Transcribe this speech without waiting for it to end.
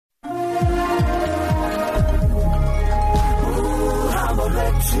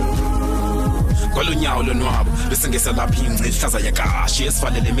Kolunyawo lonwabo bese ngeselapha ingci ihlaza yakashi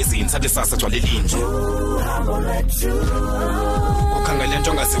esivalele emizini sathi sasa gcwale linje. Ukhangele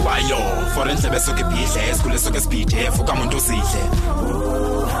into ongaziwayo for endlebe esuke ibhidle esikhule esuke esibhidef ukamuntu usidle.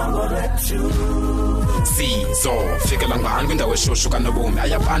 Sizo fikela ngani kwindawo eshushu kanobomi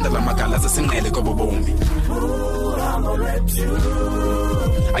ayabanda lamagala zesinqele kobobomi.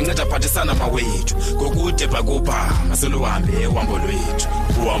 Anceda phathisana mawethu ngokude bhakupha maseluhambe uhambo lwethu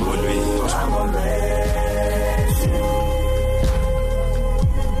uhambo lwethu.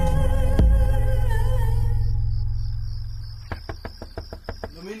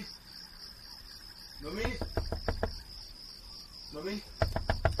 Nomini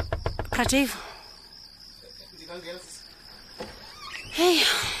Pradev. Hey,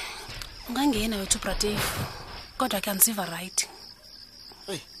 ungangena wethu Pradev. Kodwa ke anisiva right.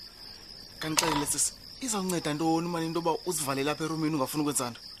 Hey, kanixele sisi. Izawunceda ntoni manje into ba uzivalele lapha erumini ungafuni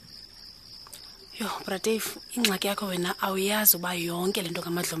ukwenzana? Yo, Pradev, ingxaki yakho wena awuyazi uba yonke lento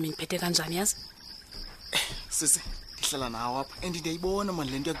kaMadlomi iphethe kanjani yazi? Sisi, ndihlala nawe apha and ndiyayibona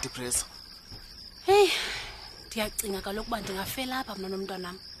manje lento yakudepressa. Hey, ndiyacinga kaloku uba ndingafela apha mna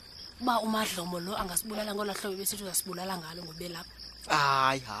nomntwanam. Uba uMadlomo lo angasibulala ngolo hlobo besithi uzasibulala ngalo ngobe lapha.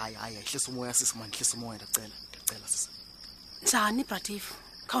 Hayi, hlisa umoya sisi manje, hlisa umoya ndicela sisi. Njani Pradev?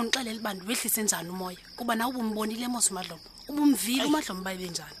 Khawunixelele bantu wehlise njani umoya kuba nawe ubumbonile mos uMadlomo. Ubumvile uMadlomo bayibe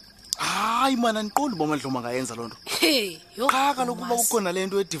njani? Hayi man andiqondi uba uMadlomo angayenza lonto. Hey, yo. Cha kaloku kuba kukhona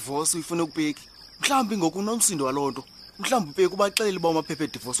lento edivorce uyifuna ukubheki. Mhlawumbi ngokunomsindo walonto. Mhlawumbi ubheki ubaxelele uba umaphephe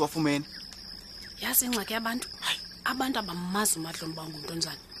edivorce wafumene. Yazi ingxaki yabantu. Abantu abamazi uMadlomo ba ngumuntu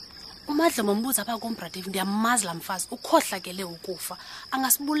onjani. uMadlomo mbuza apha kuMbradev ndiyamazi lamfazi ukhohlakele ukufa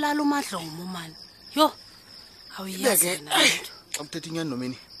angasibulala uMadlomo man yo awuyazi wena abantu xa uthetha inyani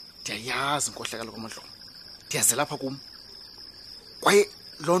nomini ndiyayazi inkohlakalo kaMadlomo ndiyaze lapha kum kwaye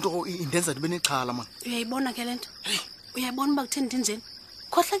lonto indenza ndibe nexhala man uyayibona ke lento uyayibona uba kutheni ndinjeni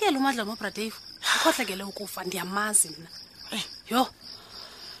khohlakele uMadlomo uMbradev ukhohlakele ukufa ndiyamazi mina yo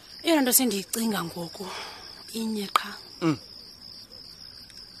yena nto sendiyicinga ngoku inye qha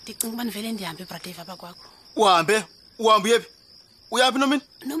ndicinga uba ndivele ndihambe Bradev apha kwakho. Uhambe uyephi? Uyaphi nomini?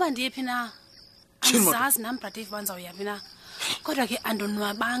 Noma ndiyephi na? Andizazi nam Bradev banza uyaphi na. Kodwa ke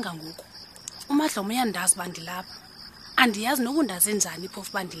andonwabanga ngoku. uMadlomo uyandazi uba ndilapha. Andiyazi nokundaze njani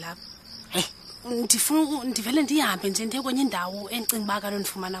phofu uba ndilapha. Ndifuna ndivele ndihambe nje ndiye kwenye indawo endicinga uba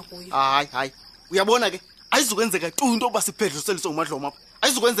kanondifumana kuyo. Hayi. Uyabona ke ayizukwenzeka tu into oba siphedlo seliso uMadlomo apha.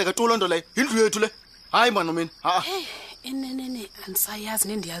 Ayizukwenzeka tu lonto leyo. Indlu yethu le. Hayi man nomini. Enenene andisayazi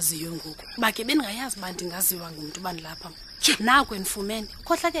nendiyaziyo ngoku kuba ke bendingayazi uba ndingaziwa ngumntu bandilapha nako endifumene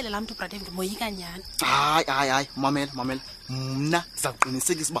khohlakele laa mntu Bradev ndimoyika nyhani. Hayi mamela mna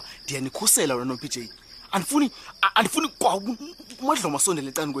ndizawuqinisekisa uba ndiyanikhusela wena no-PJ andifuni kwa uMadlomo asondele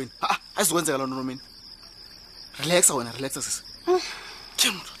ecani kweni ayizukwenzeka loo nto nomini relaxa sisi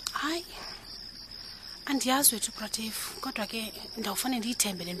hayi andiyazi wethu Bradev kodwa ke ndawufane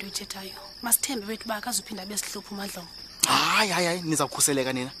ndiyithembe le nto uyithethayo masithembe wethu uba akazuphinda besihlupha uMadlomo. Hayi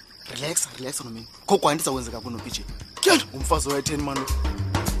nizawukhuseleka nina relax nomini kokwa ndizawenzeka kuno PJ kyela umfazi oya10 man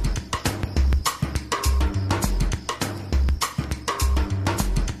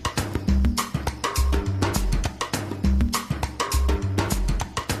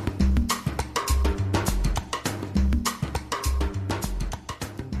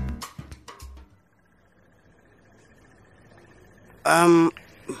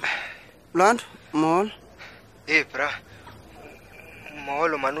Blond mol bra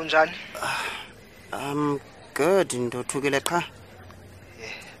molo manunjani good ndothukile qha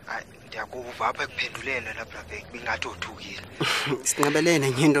hayi ndiyakuva apha ekuphenduleni la bra bengathi othukile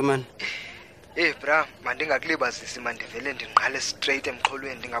singabelene nyinto man bra mandingakulibazisi mandivele ndinqale straight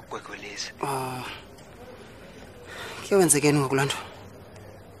emxholweni ndingagwegwelisi kuyenzekeni ngokulanto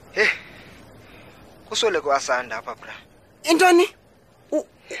kusole kwasanda apha bra intoni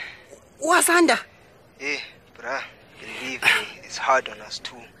wasanda bra believe me it's hard on us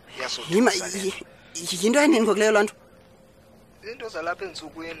too yinto enini ngokuleyo lonto into zalapha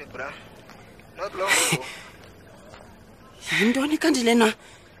entsukwini bra not long ago yintoni kanti lena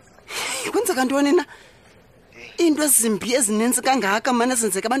kwenzeka ntoni na into ezimbi ezininzi kangaka manje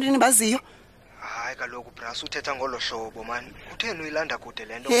ezenzeka abantwini baziyo hayi kaloku bra uthetha ngolo hlobo man utheni uyilanda kude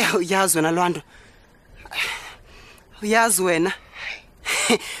lento uyazi wena lwanto uyazi wena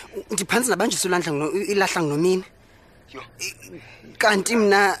ndiphansi nabanjiswe ilahla nomini kanti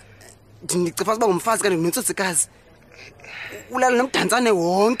mna ndicifa uba ngumfazi kanti nginentsosikazi ulala nomdantsane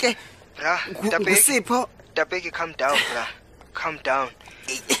wonke bra ngusipho Thobeka calm down bra calm down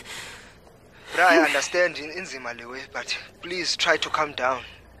Bra, I understand inzima lewe, but please try to calm down.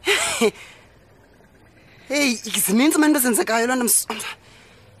 Hey, zininzi manje ezenzekayo lona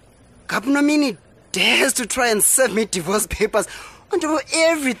Ngapha nomini dares to try and serve me divorce papers. Onto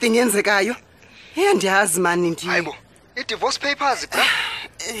everything yenzekayo. Hey, andiyazi man ndi. Hayibo, i-divorce papers, bra.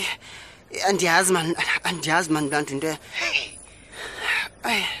 Andiyazi man bantu into.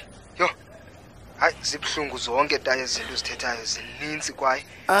 Ay. Yo. Hayi, zibhlungu zonke tayo izinto uzithethayo zininzi kwaye.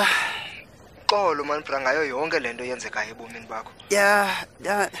 Xolo man bra ngayo yonke lento yenzekayo ebomini bakho. Yeah.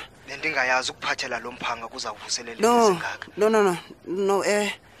 Bendingayazi ukuphathela lo mphanga kuzavuselela izingaka. No,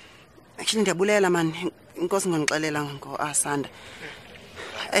 actually ndiyabulela man. Inkosi ngonixelela ngo-Asanda.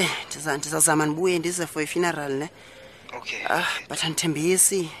 Ndizazama ndibuye ndize for i-funeral ne. Okay. But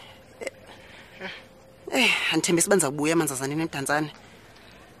andithembisi. Andithembisi benza kubuya manzazana nedantsane.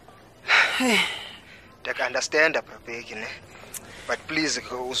 I understand Bheki ne. But please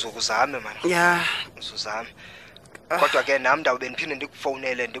uzokuzame man. Yeah. Uzuzame. Kodwa ke nami ndawube ndiphinde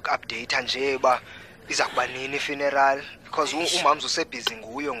ndikufonele ndikuupdate nje ba iza kuba nini funeral because umama usebusy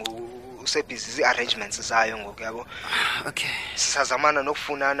nguyo usebusy arrangements zayo ngoku yabo. Okay. Sisazamana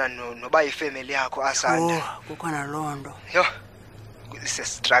nokufunana noba ifamily yakho Asanda. Kukhona londo. Yo. It's a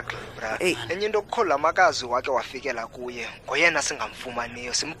struggle bra. Enye into okukhola amakazi wake wafikela kuye ngoyena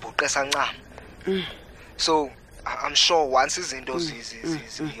singamfumaniyo simbhuqe sancama. So I'm sure once izinto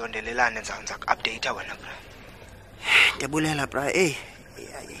ziyondelelane nza ku-update wena bra. Ndiyabulela bra.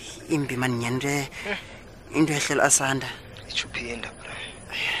 Imbi man nyande into ehlela Asanda. Ichuphinda bra.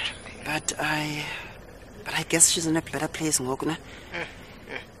 But I guess she's in a better place ngoku na.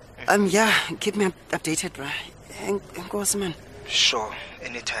 Yeah, keep me updated bra. Enkosi man. Sure,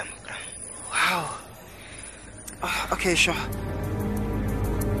 anytime bra. Wow. Okay, sure.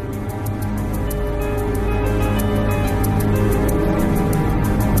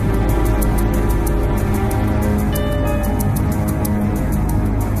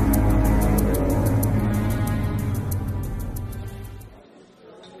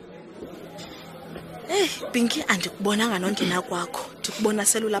 Pinky andikubonanga nongena kwakho. Ndikubona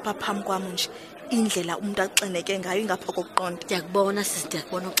selulapha phambi kwam nje. Indlela umuntu axeneke ngayo ingapha kokuqonda. Ndiyakubona sisi,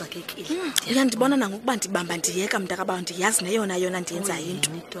 ndiyakubona uxakekile. Uyandibona nangokuba ndibamba ndiyeka mntakabawo ndiyazi neyona ndiyenzayo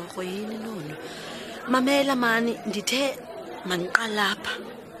into. Itorho yini nono. Mamela mani ndithe maniqala lapha.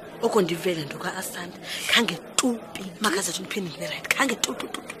 Oko ndivele ndoka-Asanda. Khange tupi. Makazethu ndiphinde ndibe right. Khange tu.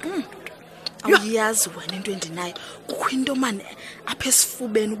 Awuyazi wena into endinayo. Kukho into mani apha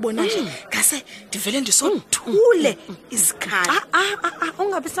esifubeni ubona nje. Ngase ndivele ndisothule izikhala.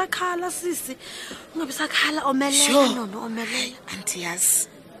 Ungabi sakhala sisi. Ungabi sakhala omelela nono omelela. Andiyazi.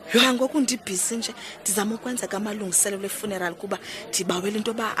 Nangoku ndibhizi nje ndizama ukwenza amalungiselelo lefuneral kuba ndibawela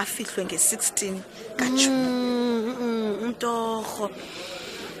into ba afihlwe nge-16 kaJuni. Ntorho.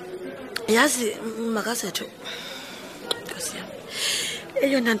 Yazi makazethu. Nkosi yami.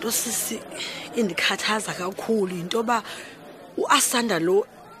 Eyona nto sisi indikhathaza kakhulu into ba uAsanda lo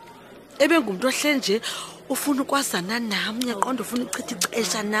ebengumuntu ohle nje ufuna ukwazana nami, uyaqonda ufuna uchitha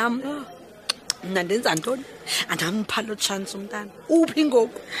ixesha nami. Mina ndenza ntoni? Andamipha lo chance umntana. Uphi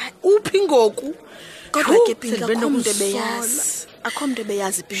ngoku? Kodwa ke Pinky akho muntu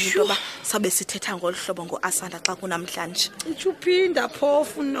beyazi Pinky into ba sabe sithetha ngolhlobo ngoAsanda xa kunamhlanje. Ichuphinda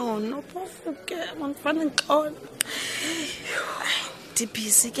phofu nono, phofu ke mangifana ngixola.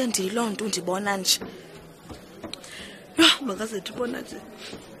 Ndibhizi ke ndiyilonto ndibona nje. Makazethu bona nje.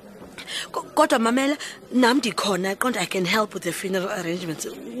 Kodwa mamela nami ndikhona qonda I can help with the funeral arrangements.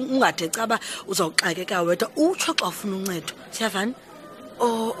 Ungade caba uzawuxakeka wedwa utsho xa ufuna uncedo. Siyavana?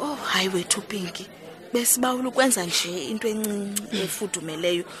 Oh hayi wethu Pinky. Besibawula ukwenza nje into encinci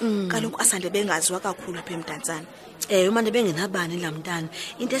efudumeleyo. Kaloku Asanda bengaziwa kakhulu apha eMdantsane. Umane bengenabani lamntana.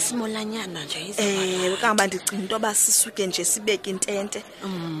 Into esimolanyana nje izaba. Kangaba ndicinga into basisuke nje sibeke intente.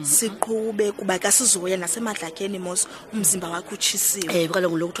 Siqhube kuba ka sizoya nasemadlakeni mos umzimba wakho uchisiwe.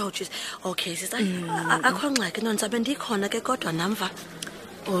 Kaloku lokuthiwa uchisa. Okay sister. Akho ngxaki nonsabe ndikhona ke kodwa namva.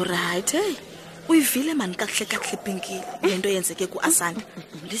 Alright. Hey. Uyivile mani kahle Pinky lento yenzeke kuAsanda.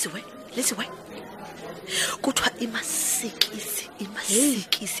 Lisiwe. Kuthiwa imasikisi.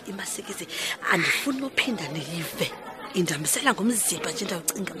 Andifuni uphinda niyive. Indambisela ngomzimba nje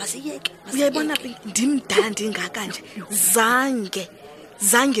ndawucinga masiyeke. Uyayibona Pinky ndimdala ndingaka nje.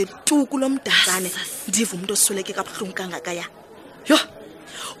 Zange tu kulomdantsane ndiva umuntu osuleke kabuhlungu kangaka ya. Yo.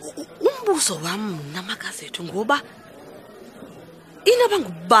 Umbuzo wami namakazethu ngoba inaba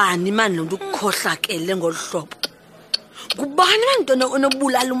ngubani manje lo muntu ukukhohlakele ngolhlobo. Ngubani manje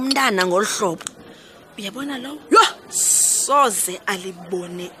onobulala umntana ngolhlobo? Uyabona lo? Yo, soze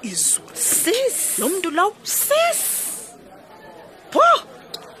alibone izulu. Sis, lo muntu lo sis. Pho.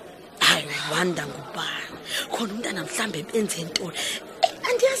 Hayi wonder ngubani khona umntana mhlambe benze ntoni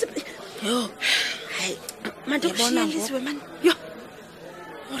andiyazi yo hayi Yabona mandikushiyelizwe man yo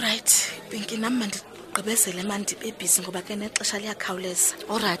Alright, Pinky nami mandigqibezele manje ebusy ngoba ke nexesha liyakhawuleza.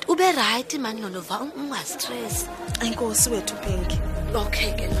 alright ube right man nonova ungastress Enkosi wethu Pinky.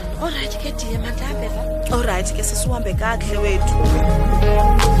 okay ke nona alright ke diye mandihambela Alright ke sisihambe kahle wethu.